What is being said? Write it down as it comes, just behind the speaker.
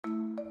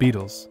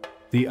beetles,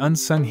 the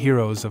unsung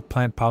heroes of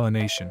plant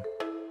pollination.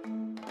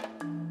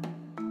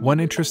 One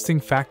interesting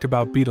fact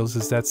about beetles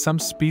is that some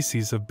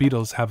species of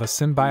beetles have a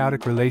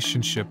symbiotic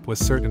relationship with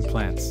certain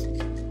plants.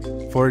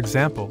 For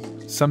example,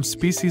 some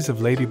species of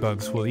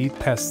ladybugs will eat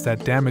pests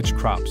that damage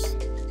crops,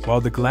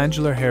 while the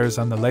glandular hairs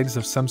on the legs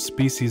of some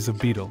species of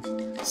beetle,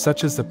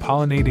 such as the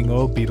pollinating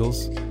oil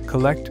beetles,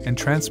 collect and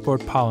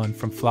transport pollen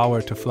from flower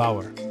to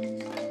flower.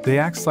 They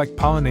act like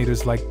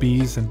pollinators like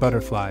bees and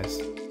butterflies.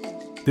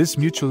 This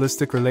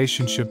mutualistic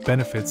relationship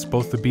benefits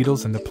both the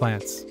beetles and the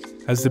plants,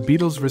 as the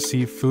beetles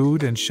receive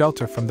food and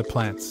shelter from the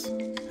plants,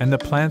 and the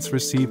plants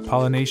receive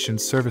pollination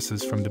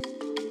services from the